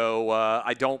 So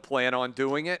I don't plan on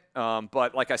doing it.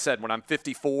 But like I said, when I'm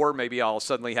 54, maybe I'll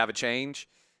suddenly have a change.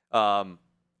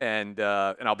 And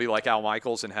I'll be like Al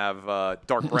Michaels and have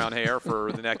dark brown hair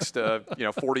for the next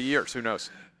 40 years. Who knows?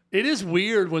 It is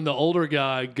weird when the older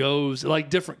guy goes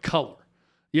like different color.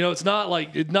 It's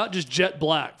not just jet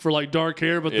black for like dark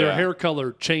hair, but their hair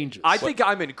color changes. I think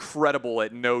I'm incredible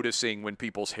at noticing when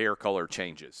people's hair color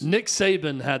changes. Nick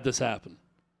Saban had this happen.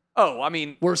 Oh, I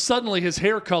mean, where suddenly his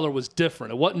hair color was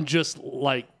different. It wasn't just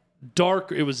like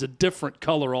dark. It was a different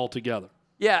color altogether.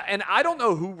 yeah, and I don't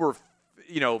know who we're,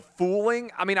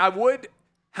 fooling. I mean,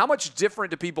 how much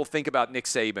different do people think about Nick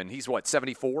Saban? He's what,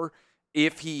 74?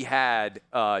 If he had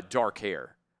dark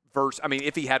hair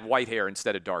if he had white hair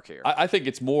instead of dark hair. I think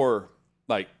it's more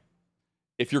like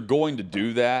if you're going to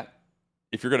do that,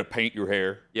 if you're going to paint your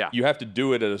hair, you have to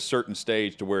do it at a certain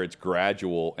stage to where it's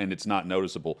gradual and it's not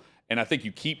noticeable. And I think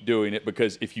you keep doing it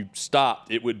because if you stopped,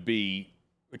 it would be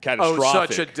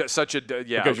catastrophic.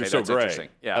 Because you're so gray.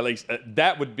 Yeah. At least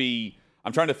that would be.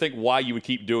 I'm trying to think why you would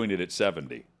keep doing it at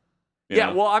 70.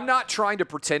 Well, I'm not trying to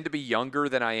pretend to be younger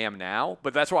than I am now,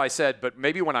 but that's why I said, but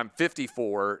maybe when I'm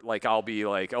 54, like I'll be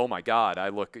like, oh my God, I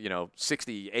look,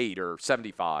 68 or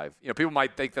 75. People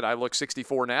might think that I look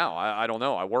 64 now. I don't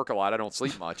know. I work a lot. I don't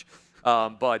sleep much.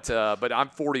 But I'm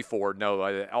 44.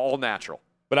 No, all natural.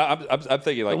 But I'm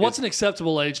thinking like, what's an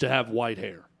acceptable age to have white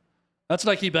hair? That's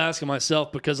what I keep asking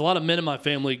myself because a lot of men in my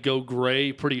family go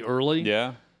gray pretty early.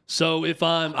 Yeah. So if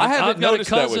I haven't noticed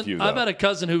that with you, though. I've had a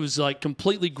cousin who was like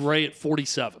completely gray at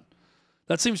 47.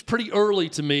 That seems pretty early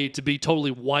to me to be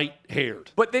totally white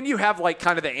haired. But then you have like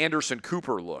kind of the Anderson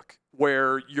Cooper look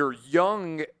where you're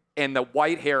young and the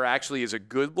white hair actually is a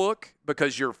good look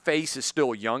because your face is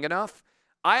still young enough.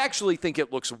 I actually think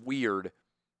it looks weird.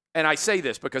 And I say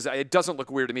this because it doesn't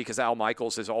look weird to me because Al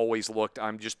Michaels has always looked,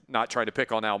 I'm just not trying to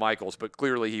pick on Al Michaels, but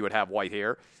clearly he would have white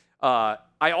hair.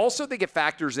 I also think it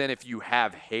factors in if you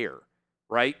have hair,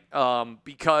 right?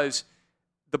 Because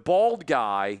the bald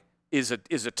guy is a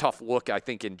tough look, I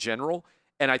think, in general.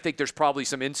 And I think there's probably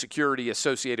some insecurity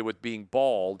associated with being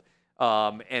bald.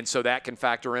 And so that can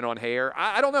factor in on hair.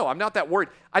 I don't know. I'm not that worried.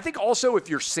 I think also if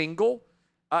you're single,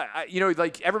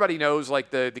 like everybody knows like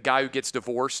the guy who gets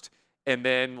divorced and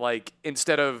then like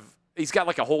instead of he's got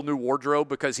like a whole new wardrobe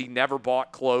because he never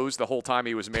bought clothes the whole time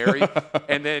he was married.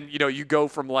 And then, you go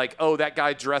from like, oh, that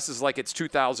guy dresses like it's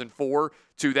 2004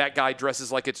 to that guy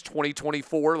dresses like it's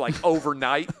 2024, like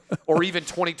overnight, or even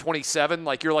 2027.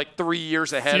 Like you're like 3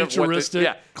 years ahead of what clothing.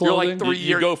 You're like 3 years.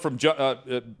 You go from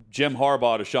Jim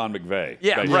Harbaugh to Sean McVay.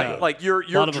 Yeah, basically. right. Like you're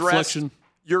dressed. Affliction.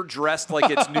 You're dressed like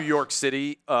it's New York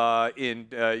City, and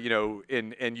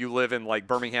you live in like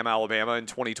Birmingham, Alabama in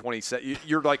 2027.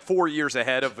 You're like 4 years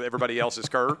ahead of everybody else's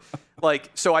curve.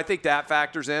 Like, so I think that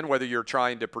factors in whether you're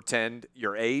trying to pretend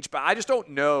your age. But I just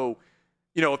don't know,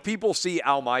 if people see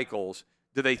Al Michaels,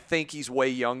 do they think he's way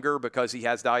younger because he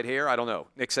has dyed hair? I don't know.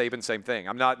 Nick Saban, same thing.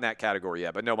 I'm not in that category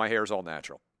yet, but no, my hair is all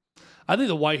natural. I think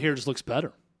the white hair just looks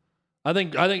better. I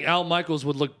think Al Michaels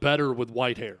would look better with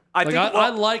white hair. I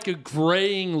like a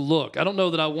graying look. I don't know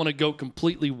that I want to go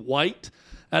completely white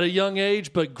at a young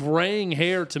age, but graying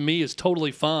hair to me is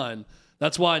totally fine.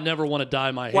 That's why I never want to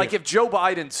dye my hair. Like if Joe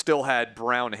Biden still had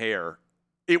brown hair,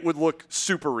 it would look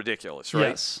super ridiculous, right?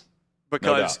 Yes.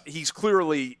 Because he's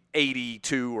clearly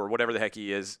 82 or whatever the heck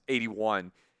he is,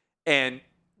 81. And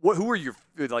who are you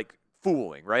like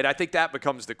fooling, right? I think that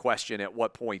becomes the question. At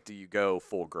what point do you go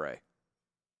full gray?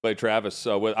 But Travis,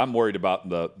 I'm worried about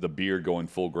the beard going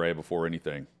full gray before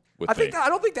anything. I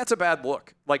don't think that's a bad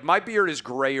look. Like my beard is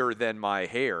grayer than my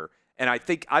hair, and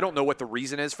I don't know what the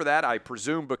reason is for that. I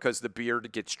presume because the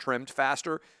beard gets trimmed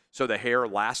faster, so the hair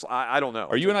lasts. I don't know.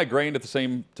 Are you and I graying at the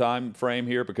same time frame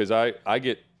here? Because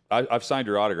I've signed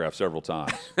your autograph several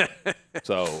times,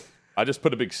 so. I just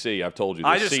put a big C. I've told you.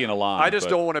 There's C in a line. I just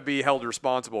don't want to be held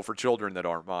responsible for children that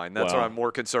aren't mine. That's what I'm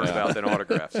more concerned about than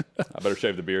autographs. I better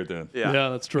shave the beard then. Yeah,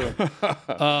 that's true.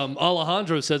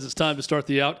 Alejandro says it's time to start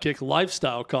the Outkick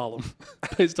lifestyle column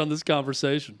based on this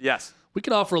conversation. Yes. We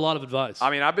can offer a lot of advice.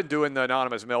 I mean, I've been doing the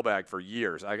anonymous mailbag for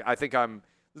years. I think I'm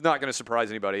not going to surprise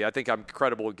anybody. I think I'm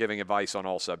credible at giving advice on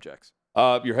all subjects.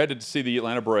 You're headed to see the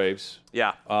Atlanta Braves.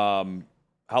 Yeah.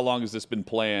 How long has this been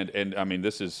planned? And I mean,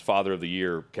 this is Father of the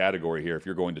Year category here. If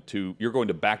you're going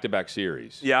to back-to-back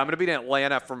series. Yeah, I'm going to be in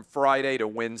Atlanta from Friday to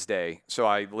Wednesday, so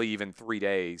I leave in 3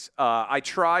 days. I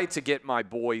try to get my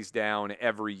boys down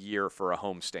every year for a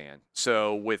homestand.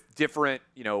 So with different,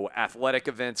 athletic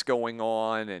events going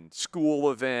on and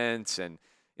school events, and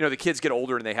the kids get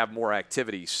older and they have more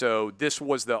activities. So this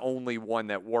was the only one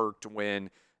that worked when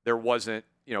there wasn't,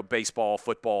 baseball,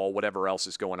 football, whatever else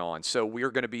is going on. So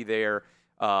we're going to be there.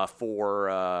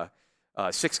 For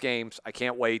 6 games. I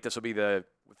can't wait. This will be the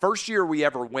first year we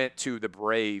ever went to the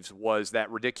Braves was that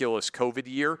ridiculous COVID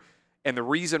year. And the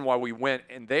reason why we went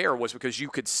in there was because you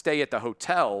could stay at the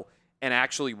hotel and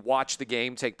actually watch the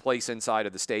game take place inside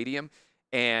of the stadium.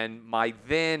 And my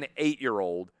then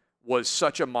 8-year-old was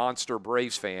such a monster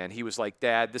Braves fan. He was like,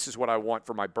 Dad, this is what I want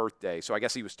for my birthday. So I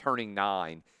guess he was turning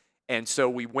 9. And so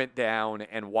we went down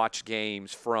and watched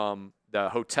games from the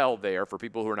hotel there for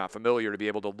people who are not familiar to be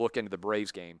able to look into the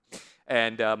Braves game.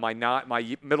 And my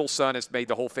middle son has made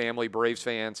the whole family Braves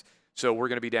fans, so we're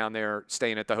going to be down there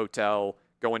staying at the hotel,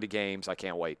 going to games. I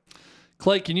can't wait.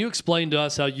 Clay, can you explain to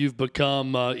us how you've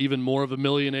become even more of a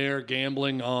millionaire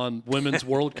gambling on Women's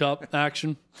World Cup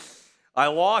action? I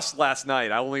lost last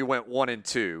night. I only went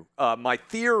 1-2. My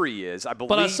theory is, I believe.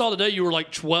 But I saw today you were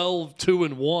like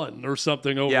 12-2-1 or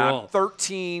something overall. Yeah,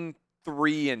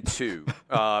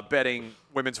 13-3-2 betting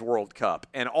Women's World Cup,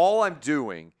 and all I'm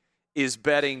doing is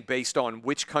betting based on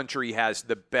which country has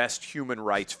the best human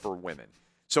rights for women.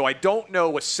 So I don't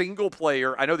know a single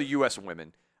player. I know the U.S.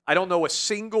 women. I don't know a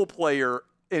single player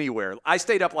anywhere. I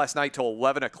stayed up last night till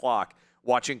 11 o'clock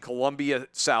watching Colombia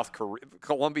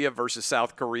versus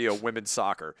South Korea women's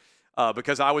soccer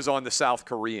because I was on the South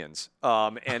Koreans.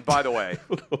 And by the way,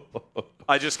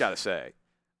 I just got to say,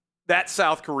 that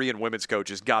South Korean women's coach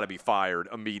has got to be fired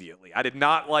immediately. I did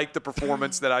not like the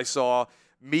performance that I saw.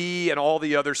 Me and all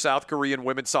the other South Korean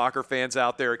women's soccer fans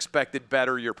out there expected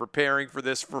better. You're preparing for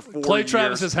this for 4 Clay years.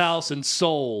 Travis's house and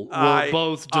Seoul were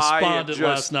both despondent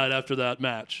last night after that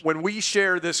match. When we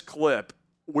share this clip,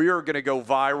 we are going to go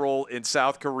viral in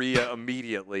South Korea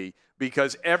immediately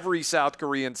because every South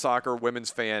Korean soccer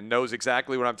women's fan knows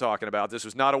exactly what I'm talking about. This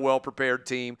was not a well-prepared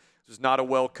team. This was not a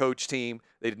well-coached team.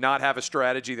 They did not have a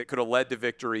strategy that could have led to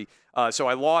victory. So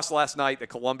I lost last night, the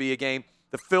Colombia game.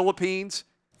 The Philippines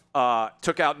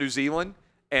took out New Zealand,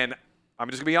 and I'm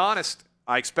just going to be honest.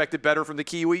 I expected better from the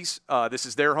Kiwis. This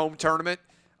is their home tournament.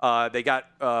 They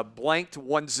got blanked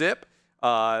 1-0.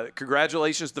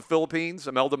 Congratulations to the Philippines.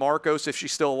 Imelda Marcos, if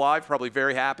she's still alive, probably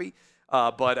very happy.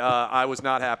 But I was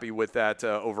not happy with that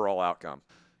overall outcome.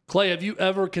 Clay, have you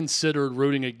ever considered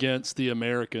rooting against the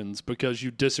Americans because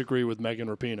you disagree with Megan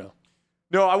Rapinoe?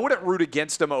 No, I wouldn't root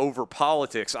against them over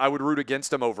politics. I would root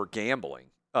against them over gambling.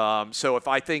 So if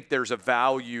I think there's a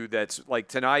value that's like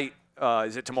tonight,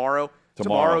 is it tomorrow?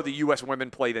 Tomorrow, the U.S.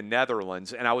 women play the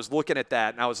Netherlands, and I was looking at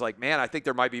that, and I was like, man, I think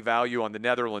there might be value on the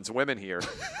Netherlands women here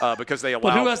because they allow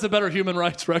 – But who has the better human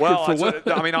rights record for women?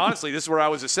 I mean, honestly, this is where I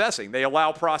was assessing. They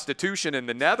allow prostitution in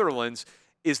the Netherlands.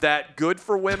 Is that good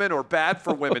for women or bad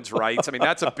for women's rights? I mean,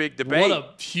 that's a big debate. What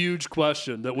a huge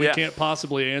question that we can't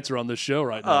possibly answer on this show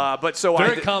right now.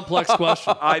 Very complex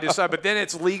question. I decide, but then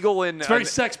it's legal in. It's very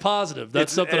sex positive.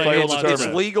 That's something I know a lot. It's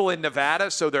legal in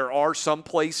Nevada, so there are some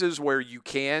places where you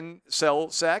can sell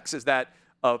sex. Is that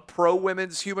pro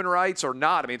women's human rights or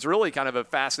not? I mean, it's really kind of a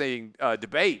fascinating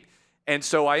debate. And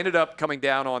so I ended up coming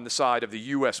down on the side of the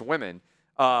U.S. women.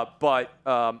 But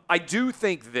I do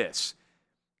think this.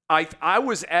 I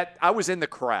was in the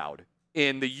crowd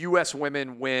in the U.S.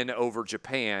 women win over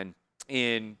Japan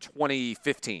in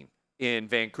 2015 in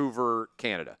Vancouver,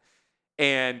 Canada.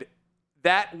 And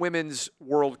that women's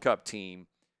World Cup team,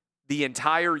 the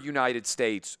entire United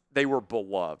States, they were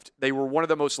beloved. They were one of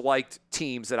the most liked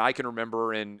teams that I can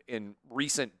remember in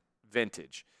recent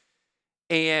vintage.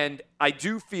 And I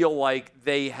do feel like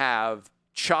they have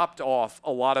chopped off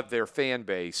a lot of their fan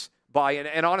base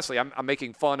and honestly, I'm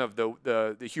making fun of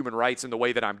the human rights and the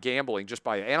way that I'm gambling just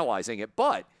by analyzing it.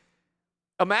 But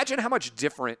imagine how much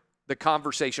different the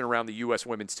conversation around the U.S.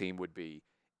 women's team would be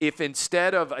if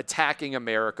instead of attacking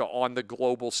America on the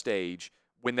global stage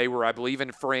when they were, I believe,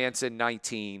 in France in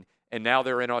 19, and now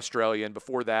they're in Australia, and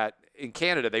before that in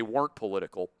Canada, they weren't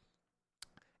political.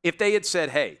 If they had said,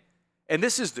 hey, and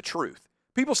this is the truth,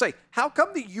 people say, how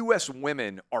come the U.S.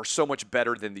 women are so much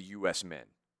better than the U.S. men?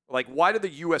 Like, why do the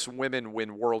U.S. women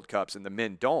win World Cups and the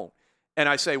men don't? And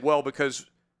I say, well, because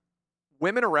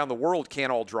women around the world can't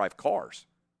all drive cars.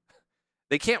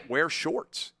 They can't wear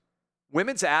shorts.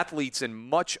 Women's athletes in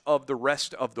much of the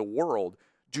rest of the world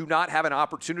do not have an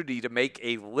opportunity to make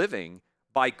a living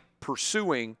by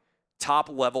pursuing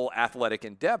top-level athletic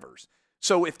endeavors.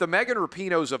 So if the Megan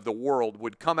Rapinoes of the world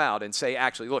would come out and say,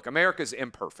 actually, look, America's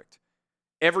imperfect.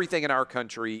 Everything in our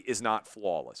country is not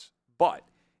flawless. But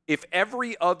if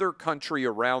every other country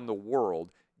around the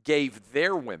world gave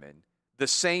their women the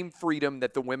same freedom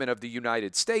that the women of the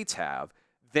United States have,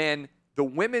 then the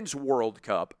Women's World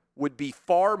Cup would be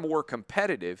far more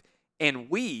competitive, and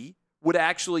we would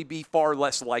actually be far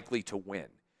less likely to win.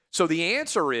 So the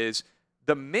answer is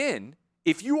the men,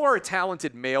 if you are a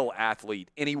talented male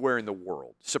athlete anywhere in the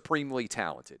world, supremely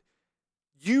talented,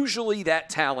 usually that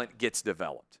talent gets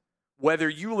developed. Whether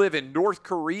you live in North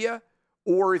Korea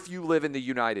or if you live in the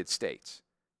United States.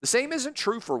 The same isn't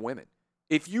true for women.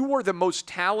 If you were the most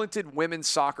talented women's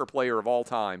soccer player of all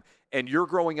time and you're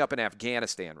growing up in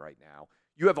Afghanistan right now,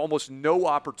 you have almost no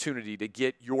opportunity to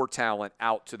get your talent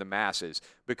out to the masses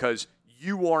because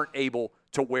you aren't able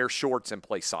to wear shorts and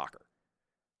play soccer.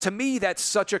 To me, that's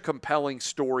such a compelling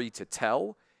story to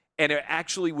tell, and it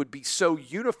actually would be so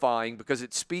unifying because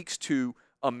it speaks to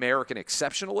American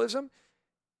exceptionalism,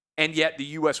 and yet the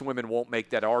U.S. women won't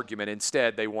make that argument.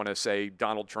 Instead, they want to say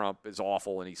Donald Trump is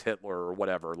awful and he's Hitler or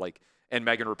whatever. And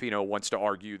Megan Rapinoe wants to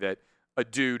argue that a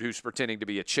dude who's pretending to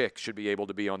be a chick should be able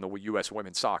to be on the U.S.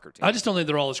 women's soccer team. I just don't think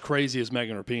they're all as crazy as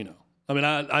Megan Rapinoe. I mean,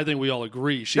 I think we all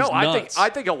agree she's nuts. I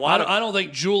think a lot I don't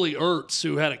think Julie Ertz,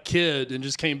 who had a kid and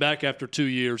just came back after 2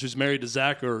 years, who's married to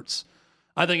Zach Ertz,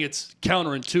 I think it's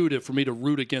counterintuitive for me to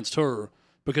root against her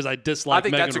because I dislike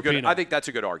Megan Rapinoe. I think that's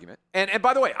a good argument. And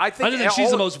by the way, I think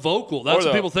she's the most vocal. That's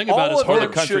what people think about is her. All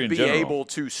of them should be able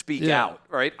to speak out,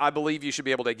 right? I believe you should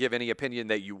be able to give any opinion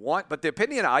that you want, but the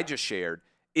opinion I just shared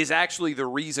is actually the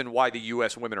reason why the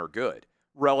U.S. women are good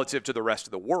relative to the rest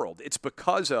of the world. It's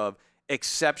because of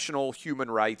exceptional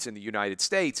human rights in the United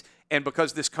States, and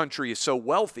because this country is so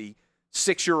wealthy,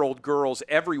 6-year-old girls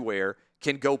everywhere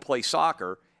can go play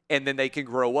soccer, and then they can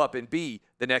grow up and be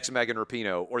the next Megan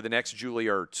Rapinoe or the next Julie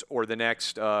Ertz or the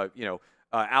next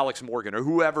Alex Morgan or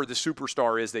whoever the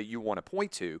superstar is that you want to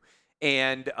point to.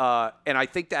 And I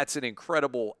think that's an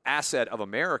incredible asset of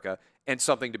America and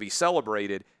something to be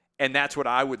celebrated. And that's what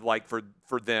I would like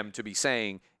for them to be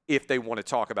saying if they want to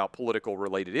talk about political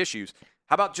related issues.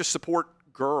 How about just support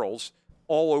girls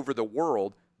all over the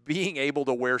world being able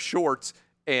to wear shorts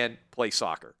and play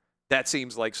soccer? That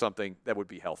seems like something that would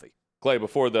be healthy. Clay,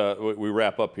 before we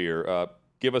wrap up here,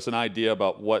 give us an idea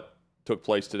about what took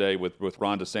place today with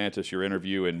Ron DeSantis, your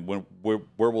interview, and where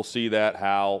we'll see that,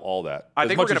 how, all that. I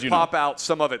think we're going to pop out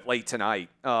some of it late tonight.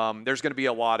 There's going to be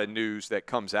a lot of news that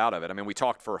comes out of it. I mean, we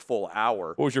talked for a full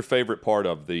hour. What was your favorite part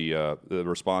of the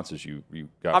responses you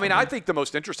got? I mean, I think the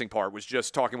most interesting part was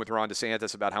just talking with Ron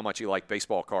DeSantis about how much he liked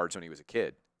baseball cards when he was a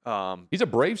kid. He's a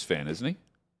Braves fan, isn't he?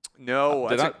 No,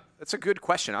 that's a good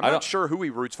question. I'm not sure who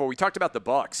he roots for. We talked about the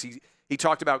Bucks. He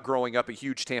talked about growing up a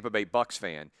huge Tampa Bay Bucks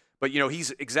fan. But, he's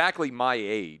exactly my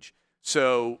age.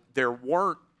 So there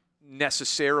weren't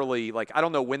necessarily, I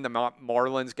don't know when the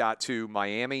Marlins got to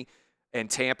Miami and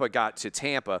Tampa got to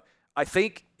Tampa. I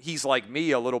think he's like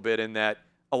me a little bit in that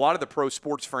a lot of the pro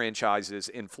sports franchises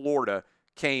in Florida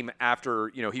came after,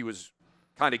 he was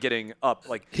kind of getting up.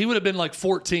 He would have been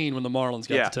 14 when the Marlins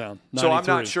got to town. 93. So I'm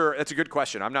not sure. That's a good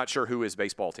question. I'm not sure who his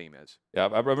baseball team is. Yeah,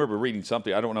 I remember reading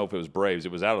something. I don't know if it was Braves.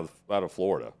 It was out of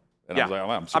Florida. And I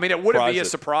was like, it wouldn't be a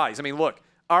surprise. I mean, look,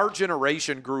 our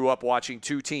generation grew up watching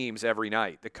two teams every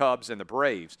night, the Cubs and the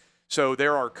Braves. So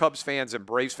there are Cubs fans and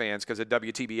Braves fans because of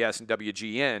WTBS and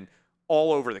WGN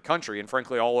all over the country and,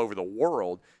 frankly, all over the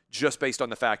world, just based on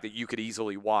the fact that you could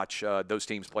easily watch those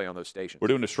teams play on those stations. We're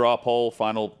doing a straw poll,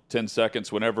 final 10 seconds.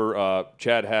 Whenever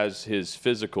Chad has his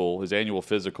annual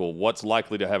physical, what's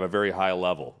likely to have a very high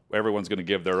level? Everyone's going to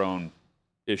give their own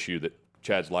issue that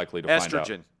Chad's likely to find out.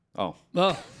 Estrogen. Oh.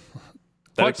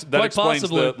 That explains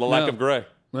possibly. the lack of gray.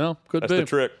 Well, could That's be. the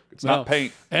trick. It's not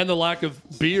paint. And the lack of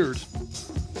beard.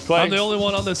 Clay, I'm the only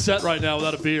one on this set right now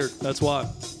without a beard. That's why.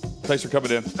 Thanks for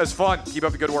coming in. That's fun. Keep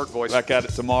up the good work, boys. Back at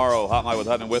it tomorrow. Hot Mic with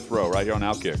Hutton and Withrow right here on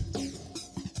Outkick.